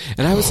too.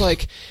 And I was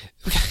like,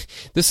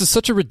 this is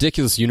such a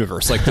ridiculous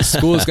universe. Like, the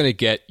school is going to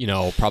get,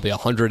 probably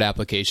 100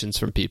 applications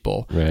from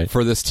people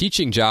for this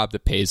teaching job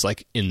that pays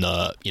like in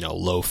the,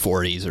 low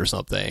 40s or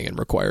something and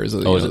requires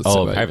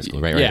private school.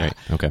 Right.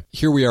 Okay.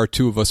 Here we are,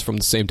 two of us from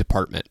the same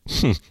department.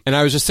 And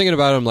I was just thinking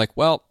about it. I'm like,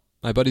 well,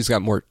 my buddy's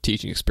got more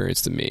teaching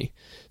experience than me.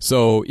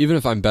 So even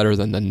if I'm better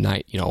than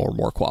the or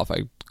more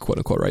qualified, quote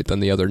unquote, right,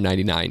 than the other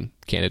 99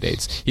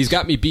 candidates, he's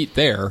got me beat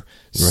there. Right.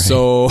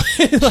 So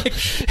like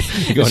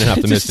going in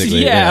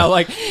optimistically.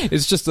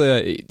 It's just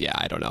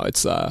I don't know.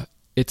 It's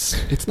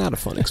not a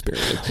fun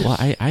experience. Well,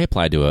 I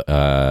applied to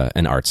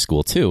an art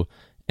school too,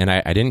 and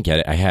I didn't get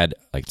it. I had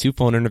like 2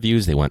 phone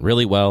interviews. They went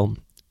really well.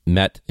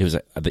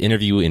 The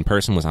interview in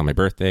person was on my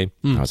birthday.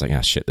 I was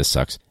like, shit, this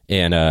sucks.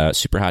 And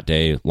super hot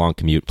day, long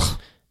commute.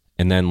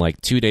 And then like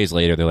 2 days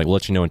later, they're like, we'll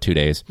let you know in 2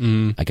 days.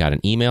 I got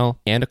an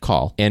email and a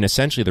call. And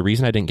essentially the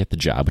reason I didn't get the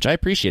job, which I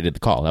appreciated the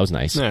call, that was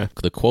nice. Yeah.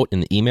 The quote in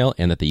the email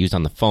and that they used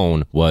on the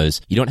phone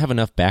was, you don't have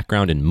enough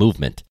background in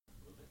movement.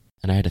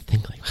 And I had to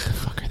think, like, what the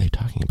fuck are they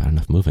talking about,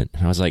 enough movement?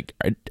 And I was like,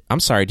 I'm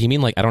sorry, do you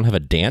mean like I don't have a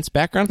dance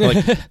background? They're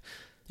like,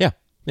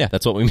 yeah,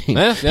 that's what we mean.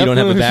 You don't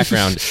have a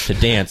background to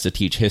dance, to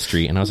teach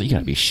history. And I was like, you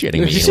gotta be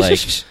shitting me. Like,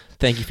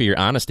 thank you for your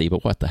honesty,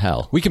 but what the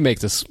hell? We can make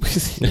this.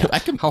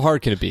 How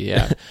hard can it be?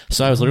 Yeah.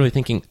 So I was literally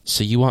thinking,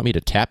 so you want me to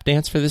tap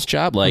dance for this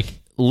job?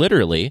 Like,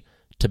 literally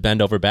to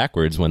bend over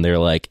backwards when they're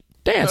like,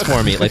 dance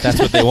for me. Like, that's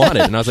what they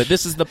wanted. And I was like,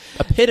 this is the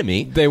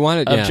epitome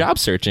of job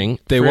searching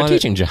for a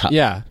teaching job.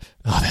 Yeah.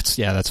 Oh,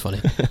 that's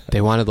funny. They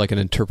wanted like an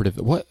interpretive.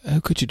 How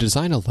could you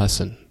design a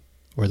lesson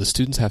where the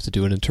students have to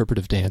do an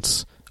interpretive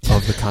dance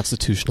of the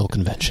Constitutional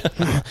Convention?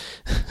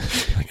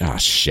 Like,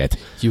 shit.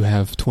 You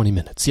have 20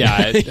 minutes.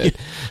 Yeah. It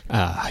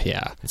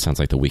sounds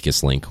like the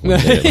weakest link when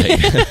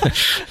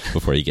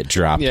before you get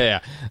dropped.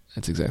 Yeah.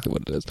 That's exactly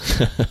what it is.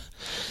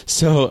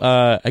 So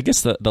I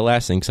guess the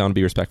last thing, because I want to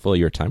be respectful of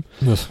your time,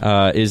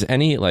 is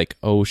any like,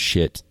 oh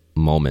shit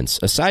moments,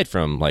 aside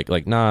from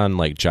like non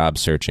like job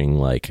searching,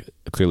 like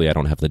clearly I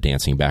don't have the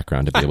dancing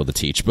background to be able to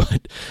teach,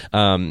 but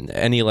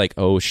any like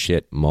oh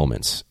shit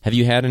moments have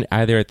you had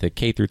either at the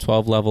K through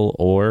 12 level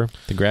or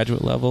the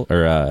graduate level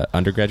or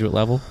undergraduate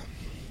level?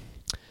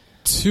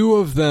 Two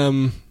of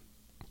them.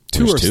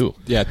 Two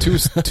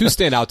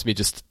stand out to me,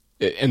 just,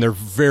 and they're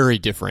very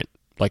different,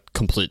 like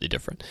completely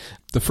different.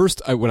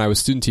 when I was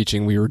student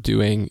teaching, we were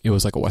doing, it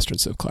was like a Western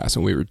Civ class,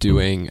 and we were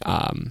doing,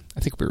 I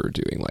think we were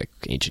doing like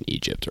ancient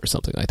Egypt or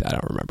something like that. I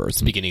don't remember. It's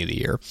the beginning of the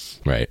year.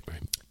 Right.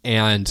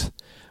 And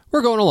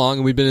we're going along,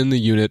 and we'd been in the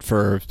unit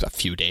for a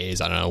few days.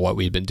 I don't know what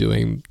we'd been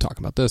doing, talking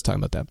about this,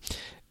 talking about that.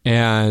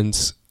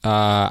 And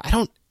I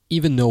don't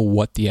even know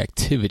what the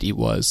activity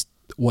was,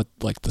 what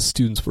like the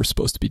students were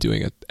supposed to be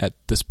doing at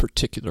this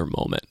particular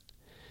moment.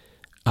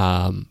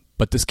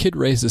 But this kid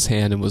raised his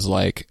hand and was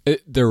like,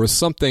 there was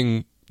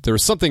something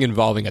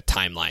involving a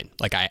timeline.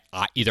 Like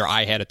either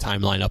I had a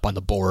timeline up on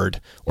the board,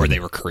 or they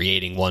were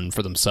creating one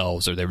for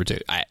themselves, or they were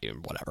doing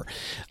whatever.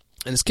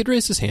 And this kid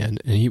raised his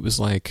hand, and he was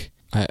like,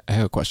 I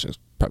have a question. It's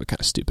probably kind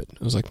of stupid.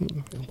 I was like,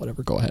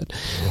 whatever, go ahead.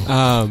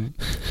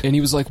 And he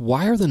was like,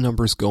 why are the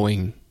numbers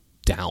going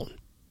down?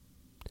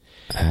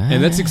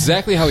 And that's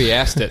exactly how he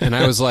asked it. And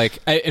I was like,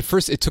 at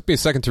first it took me a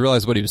second to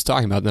realize what he was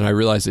talking about. And then I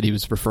realized that he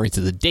was referring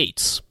to the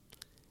dates.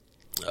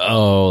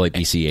 Oh, like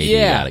BC AD.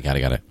 Yeah.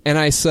 Got it. And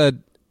I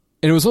said,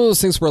 and it was one of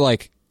those things where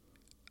like,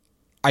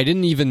 I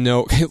didn't even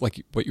know,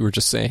 like what you were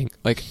just saying,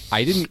 like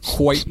I didn't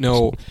quite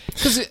know,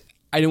 because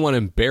I didn't want to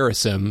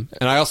embarrass him,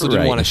 and I also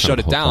didn't want to shut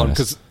it down,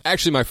 because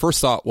actually my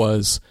first thought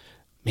was,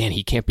 man,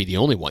 he can't be the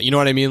only one. You know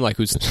what I mean? Like,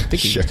 who's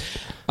thinking? Sure.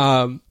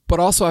 But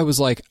also I was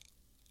like,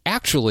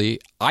 actually,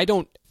 I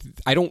don't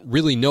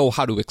really know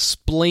how to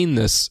explain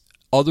this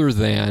other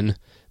than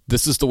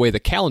this is the way the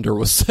calendar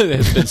has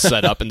been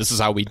set up, and this is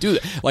how we do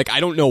it. Like, I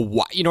don't know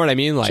why. You know what I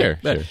mean? Like, sure.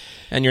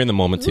 And you're in the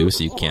moment too,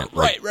 so you can't.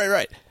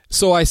 Right.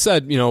 So I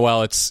said,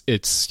 well, it's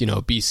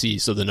BC,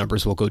 so the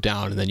numbers will go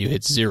down, and then you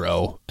hit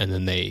 0, and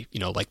then they,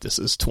 like this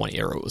is 20,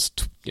 or it was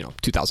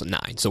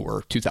 2009, so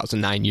we're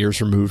 2009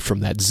 years removed from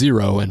that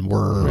 0, and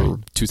we're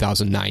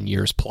 2009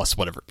 years plus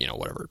whatever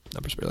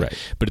numbers were. Right.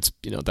 But it's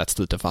that's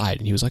the divide.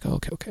 And he was like, oh,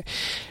 okay.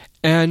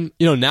 And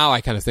now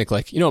I kind of think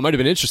like, it might have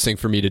been interesting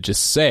for me to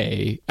just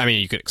say, I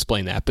mean, you could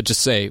explain that, but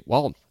just say,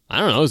 well, I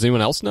don't know, does anyone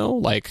else know?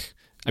 Like,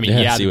 I mean,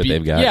 see what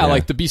they've got. Yeah,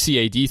 like the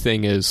BCAD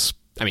thing is,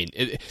 I mean,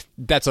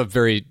 that's a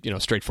very,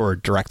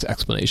 straightforward, direct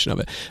explanation of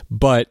it.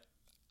 But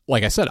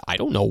like I said, I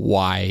don't know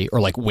why or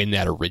like when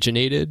that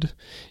originated.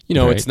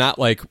 Right. It's not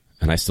like...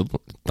 And I still,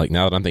 like,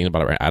 now that I'm thinking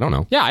about it, I don't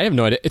know. Yeah, I have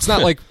no idea. It's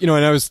not like, and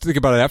I was thinking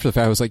about it after the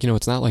fact. I was like,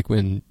 it's not like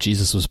when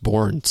Jesus was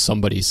born,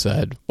 somebody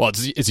said, well,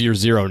 it's year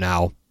 0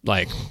 now.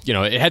 Like,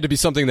 it had to be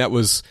something that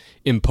was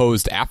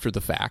imposed after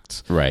the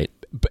fact. Right.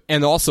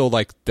 And also,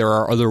 like, there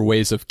are other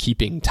ways of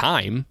keeping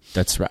time.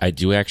 That's right. I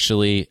do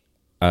actually...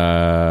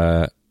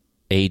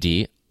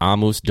 AD,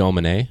 Amus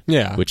Domine,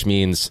 which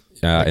means,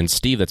 and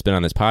Steve that's been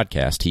on this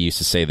podcast, he used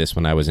to say this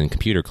when I was in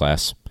computer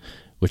class,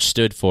 which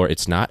stood for,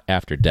 it's not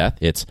after death,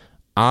 it's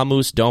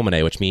Amus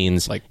Domine, which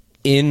means like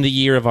in the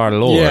year of our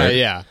Lord.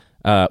 Yeah.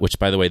 Which,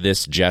 by the way,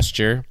 this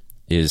gesture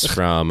is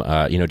from,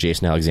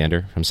 Jason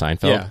Alexander from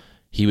Seinfeld. Yeah.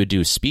 He would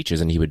do speeches,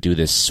 and he would do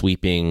this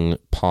sweeping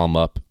palm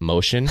up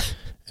motion.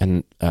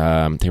 And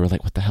they were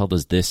like, what the hell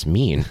does this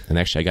mean? And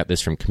actually, I got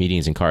this from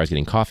Comedians in Cars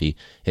Getting Coffee.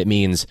 It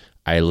means,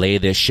 I lay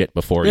this shit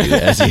before you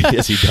as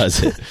he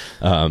does it.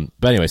 But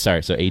anyway,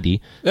 sorry. So AD. Yeah,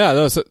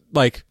 no, so,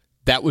 like,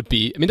 that would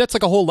be, I mean, that's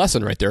like a whole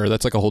lesson right there.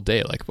 That's like a whole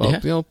day. Like,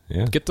 well,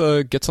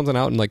 get something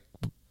out and like,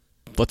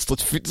 let's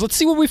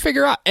see what we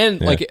figure out.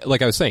 And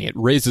like I was saying, it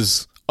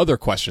raises other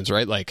questions,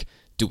 right? Like,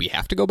 do we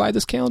have to go by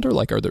this calendar?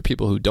 Like, are there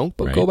people who don't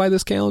go by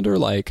this calendar?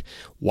 Like,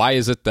 why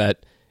is it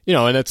that,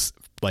 and it's,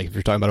 like, if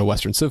you're talking about a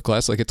Western Civ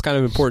class, like, it's kind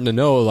of important to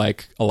know,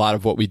 like, a lot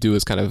of what we do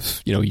is kind of,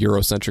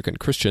 Eurocentric and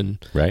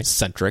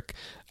Christian-centric.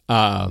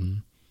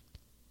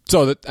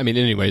 So that, I mean,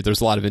 anyway,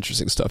 there's a lot of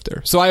interesting stuff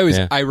there. So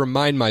I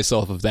remind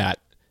myself of that,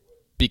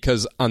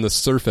 because on the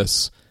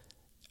surface,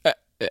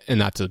 and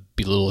not to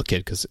belittle a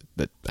kid, because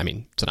it's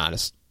an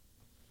honest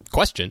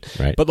question,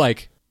 right? But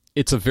like,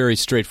 it's a very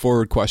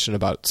straightforward question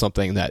about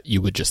something that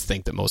you would just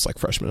think that most like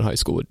freshmen in high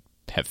school would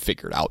have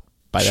figured out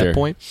by that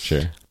point.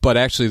 Sure. But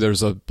actually,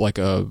 there's a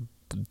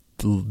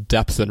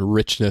depth and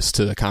richness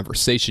to the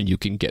conversation you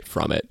can get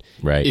from it,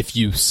 right? If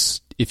you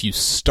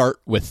start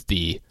with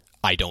the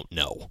I don't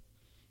know,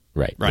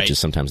 right, which is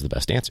sometimes the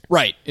best answer,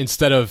 right?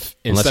 Instead of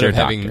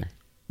having, doctor.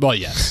 Well,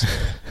 yes,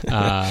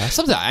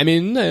 sometimes I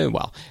mean,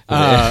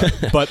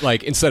 but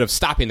like, instead of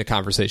stopping the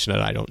conversation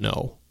at I don't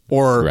know,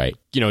 or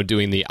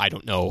doing the I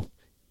don't know,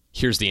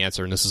 here's the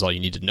answer and this is all you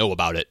need to know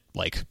about it,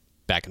 like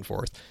back and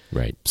forth,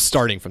 right?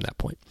 Starting from that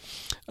point,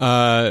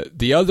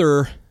 the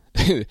other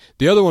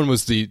one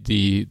was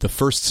the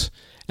first,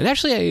 and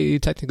actually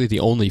technically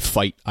the only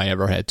fight I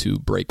ever had to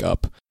break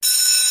up.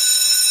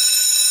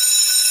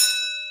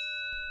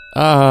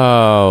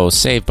 Oh,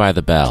 Saved by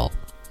the Bell.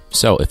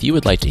 So if you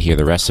would like to hear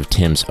the rest of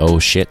Tim's oh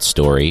shit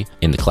story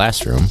in the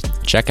classroom,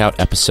 check out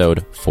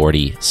episode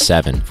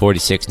 47.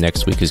 46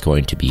 next week is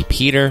going to be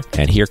Peter,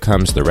 and here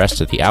comes the rest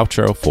of the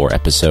outro for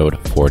episode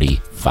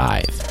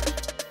 45.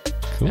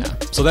 Cool. Yeah.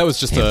 So that was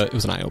just it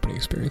was an eye-opening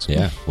experience.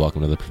 Yeah.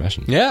 Welcome to the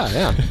profession.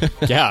 Yeah.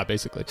 Yeah,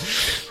 basically.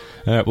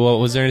 Well,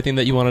 was there anything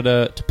that you wanted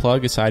to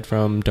plug aside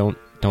from don't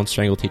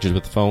strangle teachers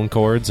with phone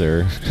cords,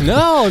 or?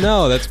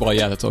 No. That's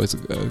always a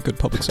good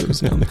public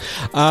service now.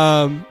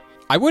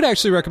 I would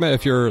actually recommend,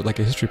 if you're like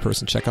a history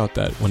person, check out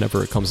that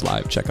whenever it comes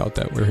live, check out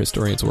that Where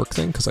Historians Work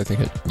thing, because I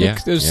think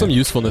there's some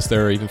usefulness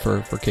there even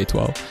for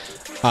K-12.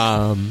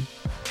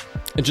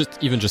 And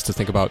just to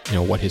think about,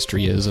 what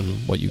history is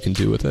and what you can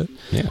do with it.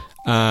 Yeah.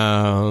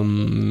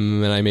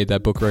 And I made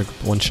that book,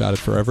 One Shot at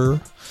Forever.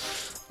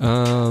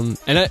 And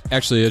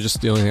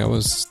the only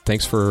thing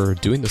thanks for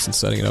doing this and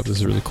setting it up. This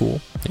is really cool.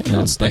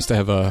 Yeah, it's nice to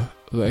have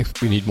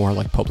we need more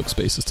like public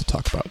spaces to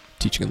talk about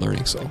teaching and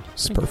learning, so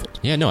it's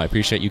perfect. Yeah, no, I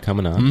appreciate you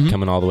coming on,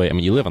 coming all the way. I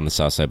mean, you live on the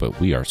south side, but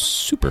we are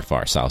super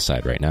far south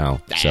side right now.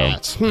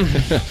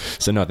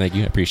 So no, thank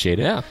you. I appreciate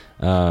it. Yeah.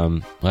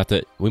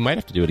 We might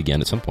have to do it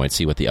again at some point,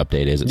 see what the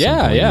update is at some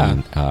point.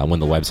 Yeah. When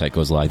the website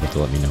goes live, you have to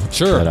let me know.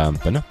 Sure.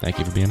 But no, thank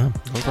you for being on.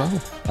 No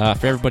problem.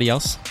 For everybody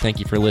else, thank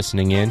you for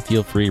listening in.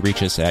 Feel free to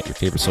reach us at your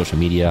favorite social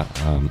media,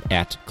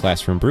 at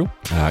Classroom Brew.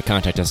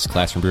 Contact us at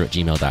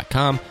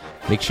classroombrew@gmail.com.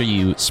 Make sure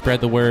you spread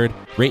the word,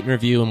 rate and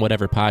review in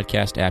whatever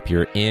podcast app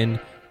you're in.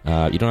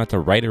 You don't have to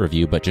write a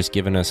review, but just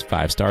giving us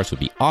 5 stars would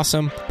be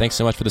awesome. Thanks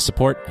so much for the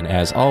support. And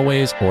as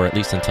always, or at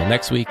least until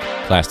next week,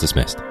 class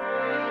dismissed.